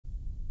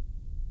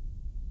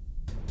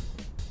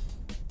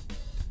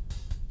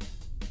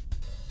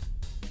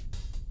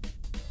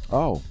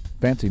Oh,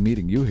 fancy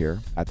meeting you here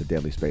at the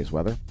Daily Space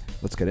Weather.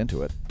 Let's get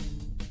into it.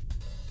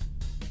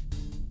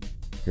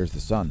 Here's the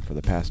sun for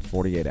the past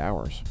 48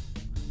 hours.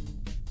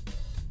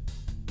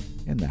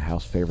 In the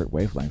house favorite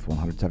wavelength,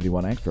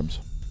 171 angstroms.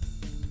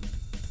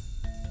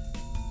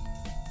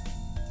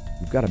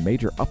 We've got a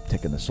major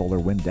uptick in the solar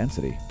wind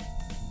density.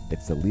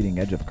 It's the leading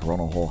edge of a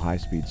coronal hole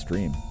high-speed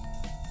stream.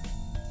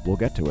 We'll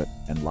get to it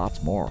and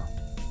lots more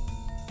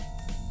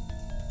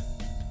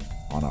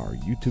on our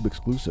YouTube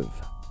exclusive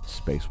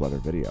space weather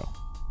video.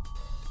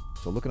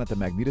 So looking at the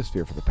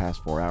magnetosphere for the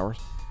past 4 hours,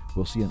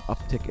 we'll see an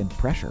uptick in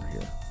pressure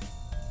here.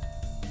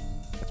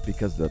 That's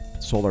because the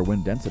solar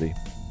wind density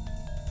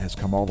has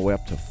come all the way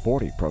up to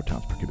 40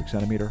 protons per cubic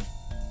centimeter.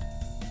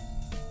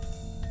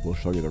 We'll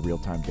show you the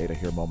real-time data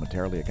here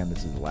momentarily. Again,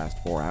 this is the last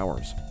 4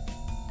 hours.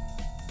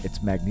 It's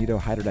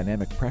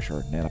magnetohydrodynamic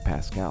pressure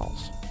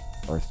nanopascals.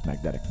 Earth's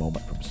magnetic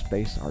moment from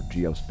space, our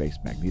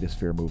Geospace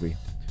magnetosphere movie.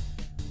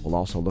 We'll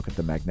also look at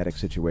the magnetic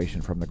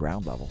situation from the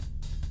ground level.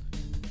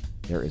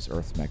 There is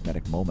Earth's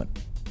magnetic moment.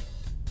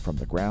 From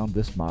the ground,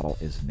 this model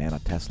is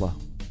nanotesla.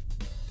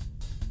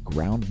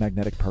 Ground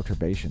magnetic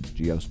perturbations,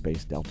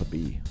 Geospace delta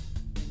B.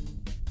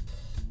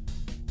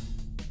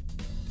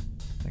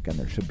 Again,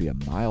 there should be a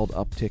mild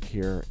uptick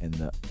here in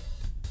the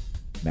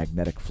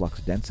magnetic flux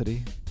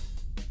density.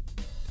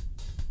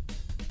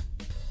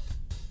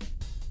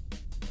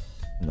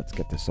 And let's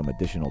get to some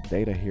additional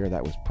data here.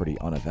 That was pretty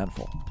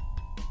uneventful.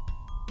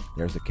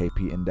 There's the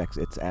KP index.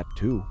 It's at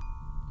 2.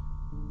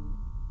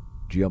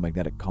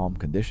 Geomagnetic calm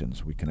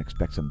conditions. We can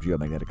expect some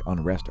geomagnetic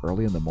unrest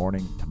early in the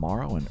morning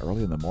tomorrow and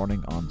early in the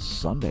morning on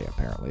Sunday,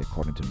 apparently,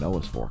 according to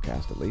NOAA's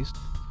forecast at least.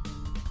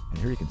 And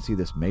here you can see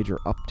this major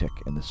uptick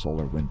in the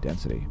solar wind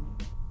density.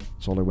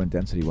 Solar wind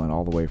density went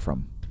all the way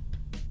from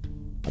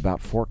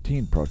about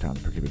 14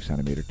 protons per cubic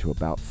centimeter to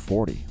about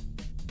 40.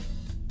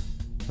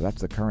 So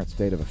that's the current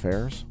state of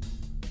affairs.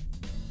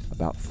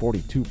 About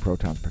 42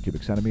 protons per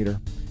cubic centimeter.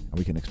 And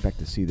we can expect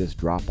to see this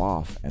drop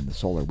off and the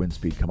solar wind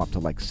speed come up to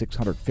like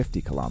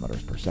 650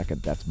 kilometers per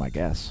second. That's my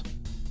guess.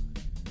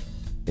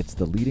 It's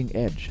the leading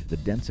edge, the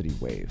density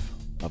wave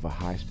of a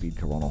high-speed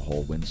coronal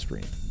hole wind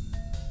stream.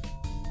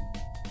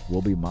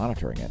 We'll be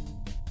monitoring it.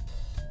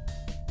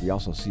 We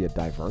also see a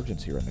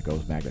divergence here in the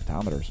GOES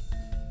magnetometers.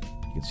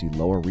 You can see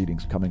lower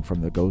readings coming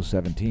from the GOES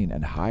 17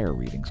 and higher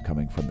readings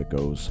coming from the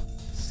GOES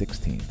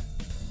 16.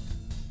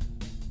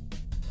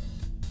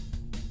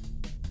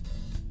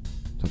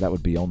 So that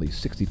would be only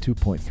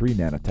 62.3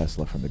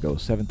 nanotesla from the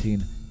GOES 17,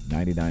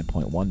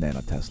 99.1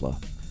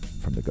 nanotesla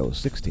from the GOES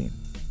 16.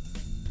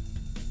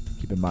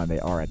 Keep in mind they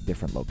are at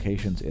different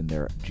locations in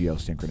their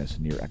geosynchronous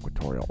near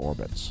equatorial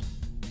orbits.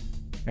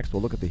 Next,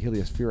 we'll look at the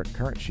heliospheric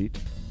current sheet.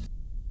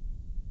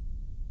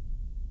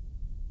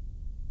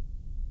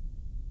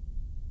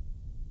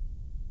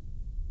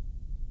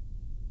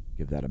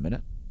 Give that a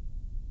minute.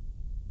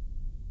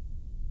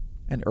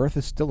 And Earth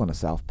is still in a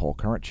South Pole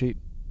current sheet.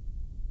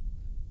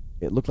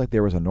 It looked like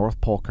there was a North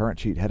Pole current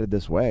sheet headed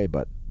this way,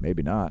 but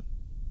maybe not.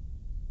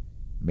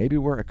 Maybe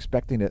we're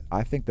expecting it.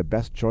 I think the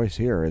best choice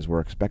here is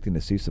we're expecting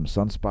to see some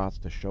sunspots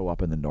to show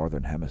up in the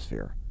northern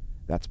hemisphere.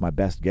 That's my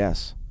best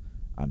guess.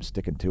 I'm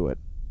sticking to it.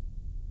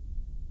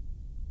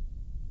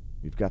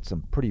 We've got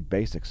some pretty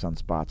basic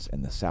sunspots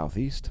in the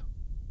southeast.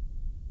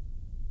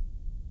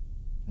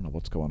 I don't know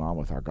what's going on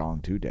with our Gong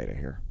 2 data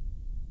here.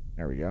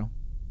 There we go.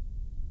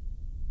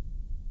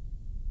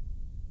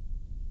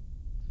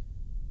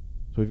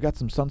 So we've got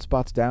some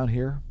sunspots down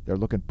here. They're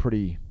looking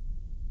pretty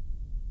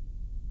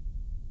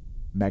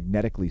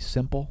magnetically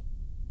simple.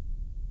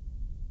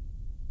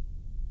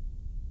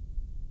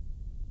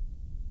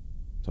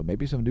 So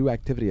maybe some new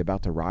activity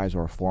about to rise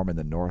or form in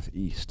the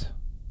northeast.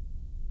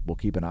 We'll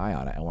keep an eye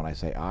on it. And when I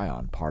say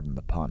ion, pardon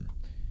the pun.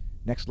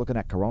 Next, looking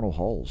at coronal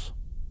holes.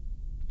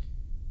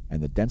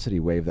 And the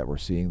density wave that we're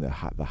seeing, the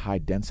high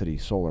density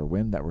solar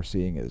wind that we're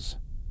seeing is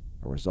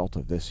a result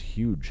of this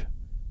huge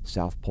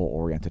South Pole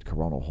oriented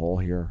coronal hole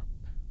here,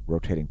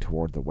 rotating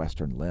toward the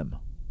western limb.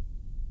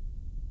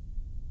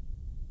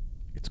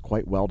 It's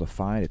quite well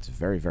defined. It's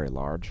very, very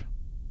large.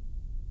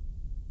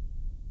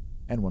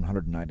 And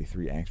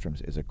 193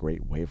 angstroms is a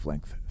great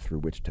wavelength through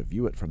which to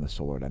view it from the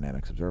Solar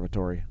Dynamics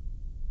Observatory.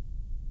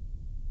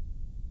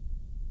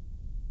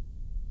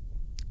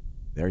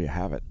 There you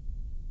have it.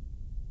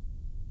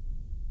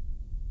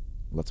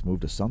 Let's move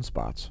to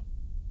sunspots.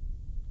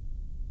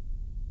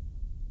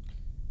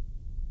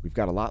 We've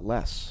got a lot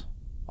less.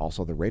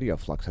 Also, the radio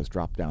flux has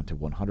dropped down to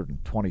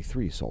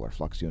 123 solar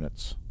flux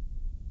units.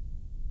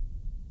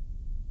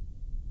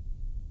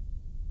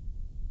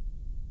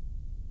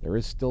 There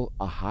is still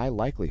a high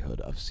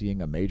likelihood of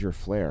seeing a major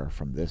flare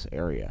from this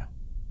area.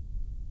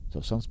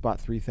 So sunspot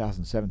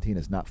 3017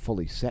 is not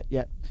fully set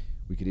yet.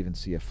 We could even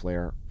see a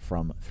flare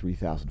from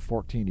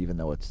 3014, even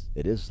though it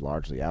is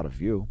largely out of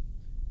view.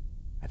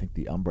 I think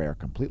the umbrae are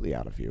completely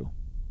out of view.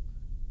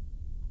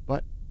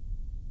 But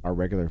our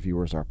regular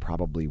viewers are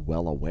probably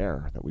well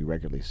aware that we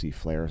regularly see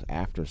flares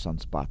after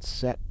sunspots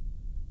set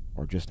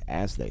or just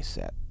as they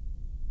set.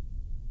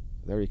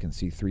 There you can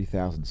see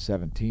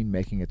 3017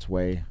 making its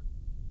way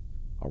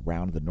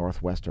around the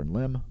northwestern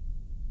limb.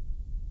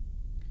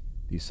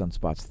 These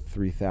sunspots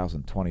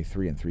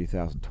 3023 and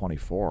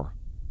 3024,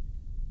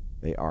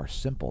 they are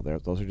simple.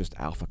 Those are just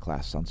alpha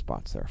class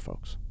sunspots there,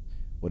 folks.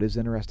 What is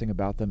interesting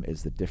about them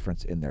is the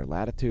difference in their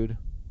latitude.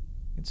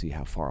 You can see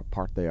how far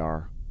apart they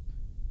are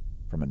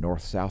from a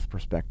north-south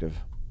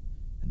perspective,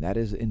 and that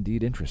is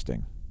indeed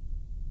interesting.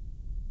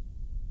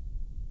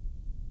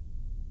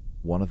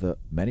 One of the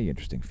many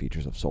interesting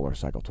features of Solar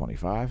Cycle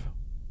 25,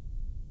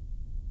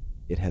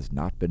 it has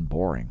not been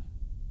boring,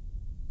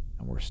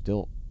 and we're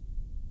still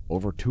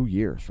over 2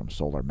 years from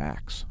Solar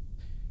Max.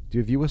 Do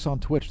you view us on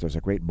Twitch? There's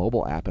a great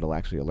mobile app. It'll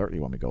actually alert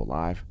you when we go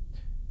live.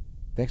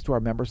 Thanks to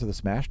our members of the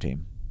Smash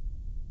team.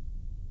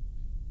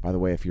 By the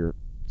way, if you're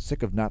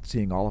sick of not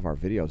seeing all of our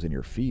videos in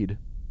your feed,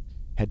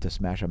 head to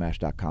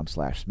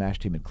smashomash.com/smash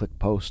team and click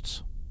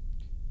posts.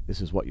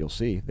 This is what you'll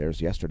see.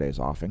 There's yesterday's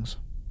offings.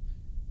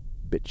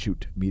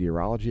 BitChute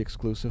Meteorology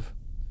exclusive.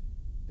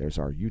 There's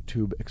our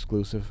YouTube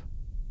exclusive.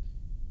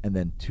 And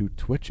then 2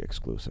 Twitch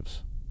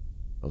exclusives.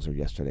 Those are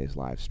yesterday's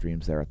live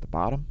streams there at the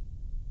bottom.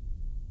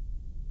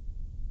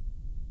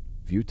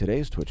 View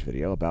today's Twitch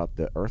video about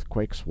the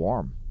earthquake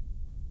swarm.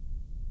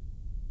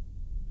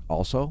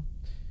 Also,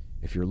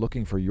 if you're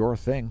looking for your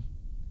thing,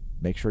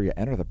 make sure you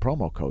enter the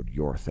promo code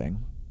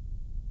YourThing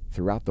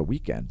throughout the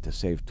weekend to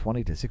save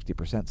 20 to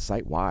 60%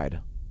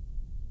 site-wide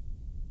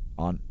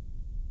on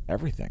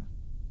everything.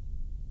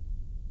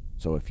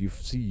 So if you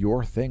see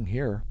your thing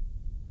here,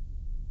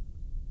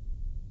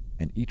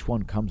 and each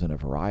one comes in a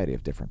variety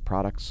of different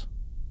products,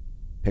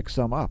 pick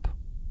some up.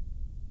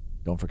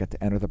 Don't forget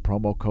to enter the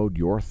promo code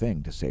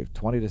YourThing to save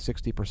 20 to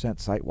 60%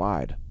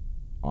 site-wide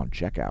on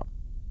checkout.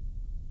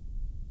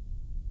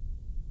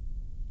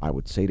 I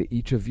would say to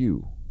each of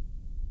you,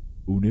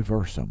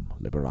 Universum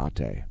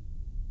Liberate.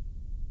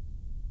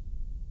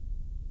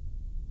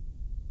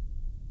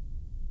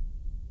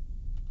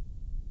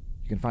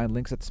 You can find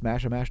links at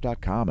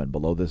smashomash.com, and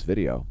below this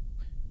video,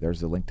 there's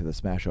the link to the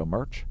Smasho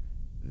merch.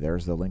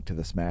 There's the link to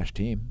the Smash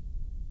team.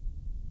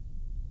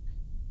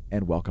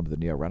 And welcome to the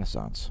Neo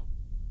Renaissance.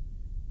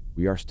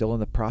 We are still in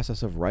the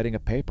process of writing a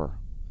paper.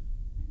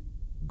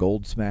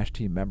 Gold Smash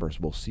team members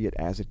will see it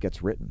as it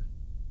gets written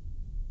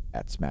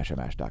at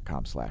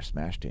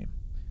smashomash.com/smash team.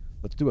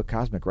 Let's do a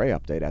cosmic ray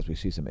update as we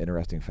see some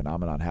interesting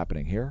phenomenon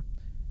happening here.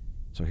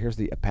 So here's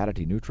the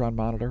Apatity Neutron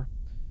Monitor,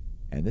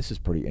 and this is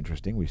pretty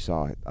interesting. We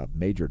saw a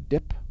major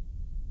dip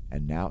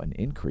and now an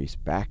increase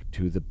back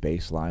to the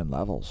baseline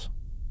levels.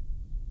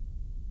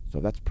 So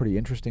that's pretty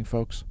interesting,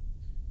 folks.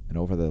 And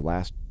over the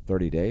last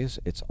 30 days,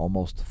 it's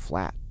almost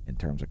flat in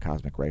terms of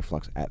cosmic ray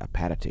flux at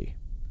Apatity.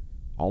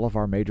 All of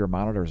our major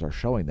monitors are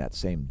showing that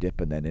same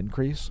dip and then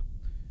increase.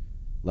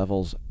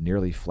 Levels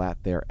nearly flat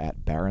there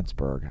at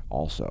Barentsburg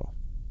also.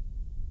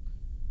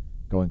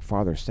 Going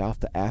farther south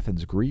to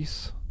Athens,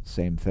 Greece,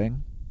 same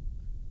thing.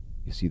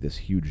 You see this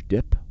huge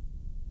dip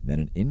and then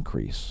an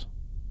increase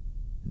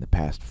in the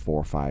past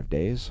 4 or 5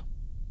 days.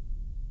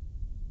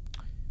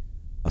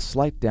 A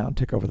slight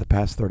downtick over the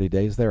past 30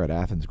 days there at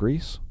Athens,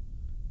 Greece,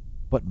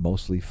 but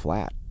mostly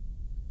flat.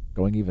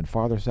 Going even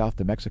farther south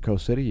to Mexico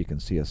City, you can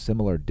see a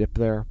similar dip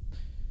there,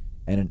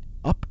 and an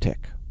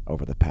uptick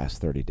over the past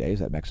 30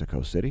 days at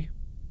Mexico City.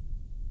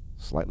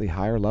 Slightly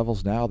higher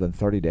levels now than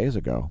 30 days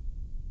ago.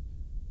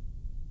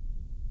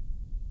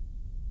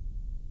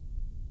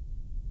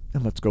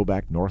 And let's go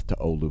back north to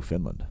Oulu,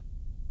 Finland.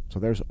 So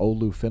there's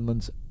Oulu,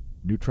 Finland's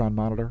neutron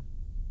monitor.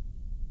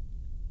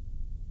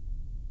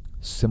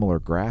 Similar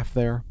graph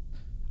there.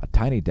 A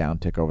tiny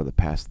downtick over the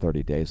past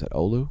 30 days at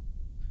Oulu.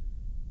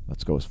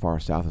 Let's go as far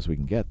south as we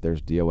can get.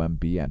 There's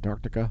DOMB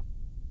Antarctica.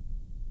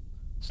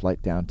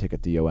 Slight downtick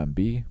at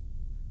DOMB.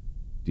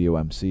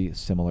 DOMC,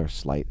 similar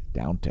slight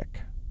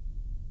downtick.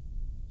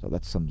 So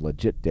that's some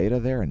legit data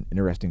there, an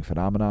interesting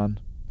phenomenon.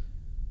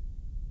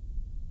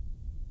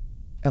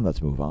 And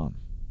let's move on.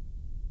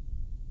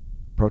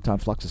 Proton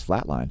flux is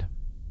flatlined.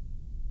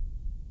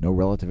 No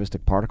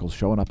relativistic particles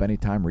showing up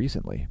anytime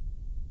recently.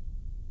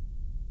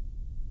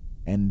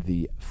 And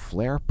the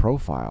flare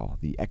profile,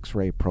 the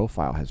X-ray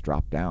profile, has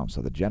dropped down.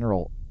 So the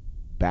general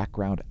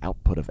background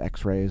output of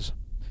X-rays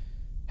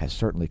has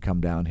certainly come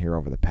down here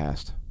over the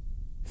past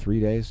 3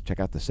 days. Check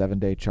out the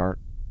 7-day chart.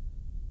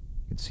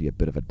 You can see a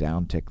bit of a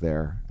downtick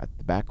there at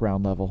the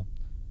background level.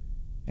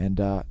 And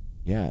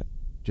yeah,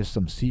 just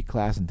some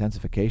C-class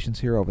intensifications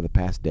here over the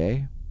past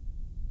day.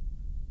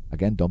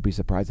 Again, don't be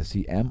surprised to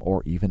see M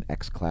or even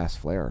X-class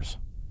flares.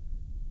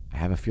 I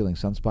have a feeling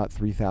sunspot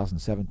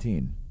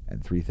 3017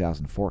 and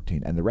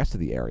 3014 and the rest of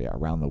the area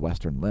around the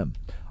western limb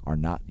are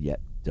not yet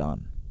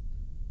done.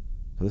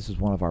 So this is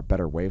one of our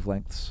better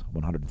wavelengths,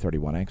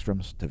 131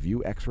 angstroms, to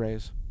view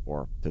X-rays,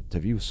 or to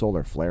view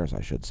solar flares,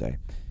 I should say.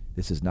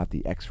 This is not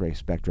the X-ray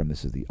spectrum,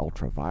 this is the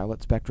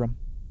ultraviolet spectrum.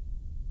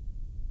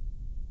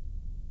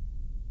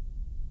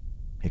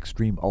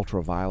 Extreme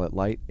ultraviolet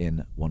light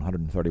in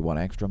 131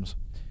 angstroms,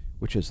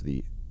 which is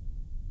the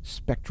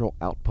spectral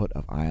output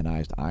of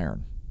ionized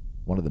iron,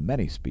 one of the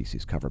many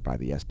species covered by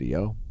the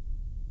SDO.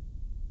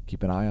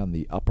 Keep an eye on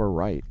the upper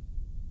right.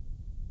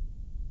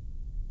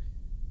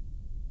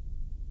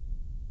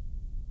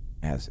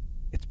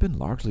 been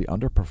largely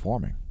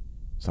underperforming.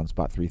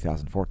 Sunspot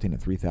 3014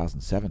 and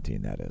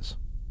 3017, that is.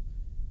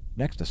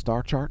 Next, a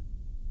star chart.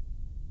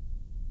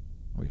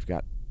 You've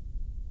got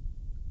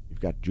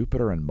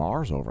Jupiter and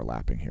Mars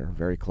overlapping here,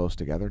 very close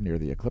together near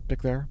the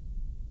ecliptic there.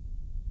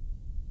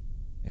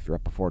 If you're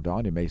up before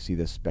dawn, you may see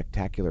this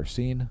spectacular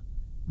scene.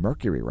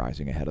 Mercury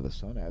rising ahead of the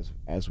sun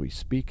as we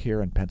speak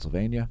here in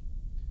Pennsylvania.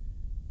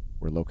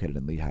 We're located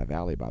in Lehigh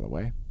Valley, by the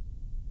way.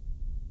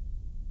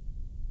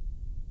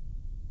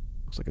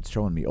 Looks like it's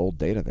showing me old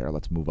data there.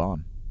 Let's move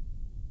on.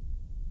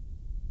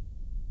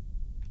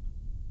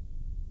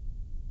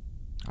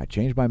 I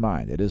changed my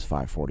mind. It is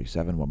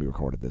 5:47 when we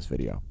recorded this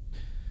video.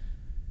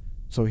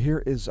 So here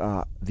is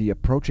the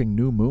approaching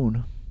new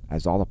moon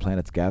as all the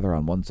planets gather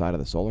on one side of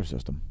the solar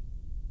system.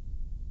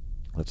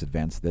 Let's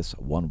advance this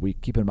 1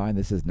 week. Keep in mind,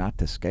 this is not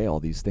to scale.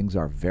 These things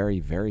are very,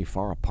 very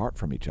far apart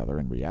from each other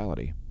in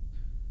reality.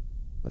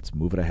 Let's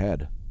move it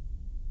ahead.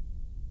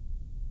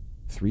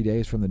 3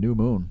 days from the new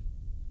moon.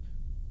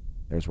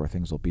 There's where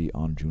things will be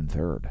on June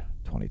 3rd,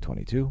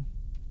 2022.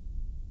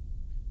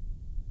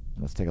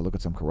 And let's take a look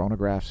at some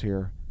coronagraphs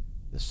here.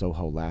 The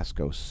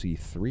SOHO-LASCO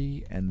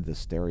C3 and the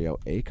Stereo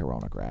A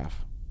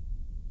coronagraph,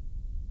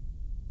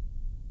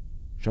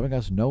 showing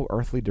us no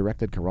earthly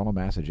directed coronal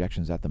mass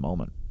ejections at the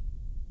moment.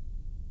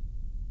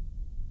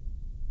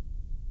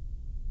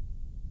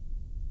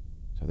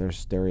 So there's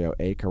Stereo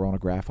A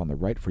coronagraph on the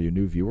right for you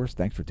new viewers.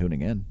 Thanks for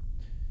tuning in.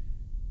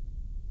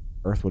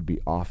 Earth would be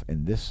off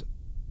in this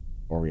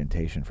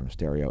orientation from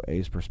Stereo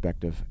A's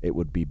perspective. It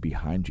would be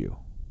behind you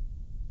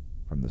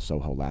from the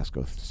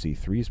SOHO-LASCO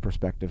C3's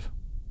perspective.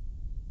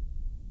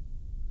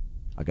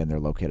 Again, they're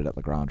located at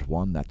Lagrange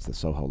 1. That's the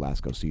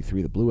SOHO-LASCO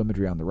C3, the blue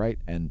imagery on the right,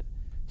 and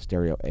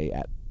Stereo A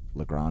at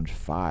Lagrange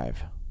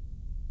 5.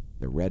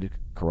 The red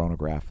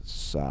coronagraph,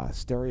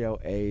 Stereo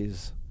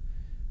A's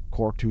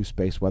Core 2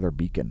 Space Weather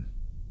Beacon.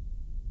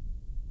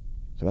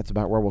 So that's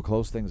about where we'll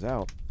close things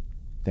out.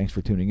 Thanks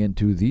for tuning in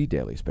to the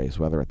Daily Space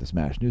Weather at the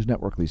Smash News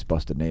Network, least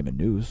busted name in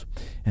news,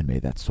 and may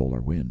that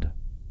solar wind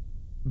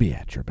be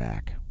at your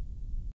back.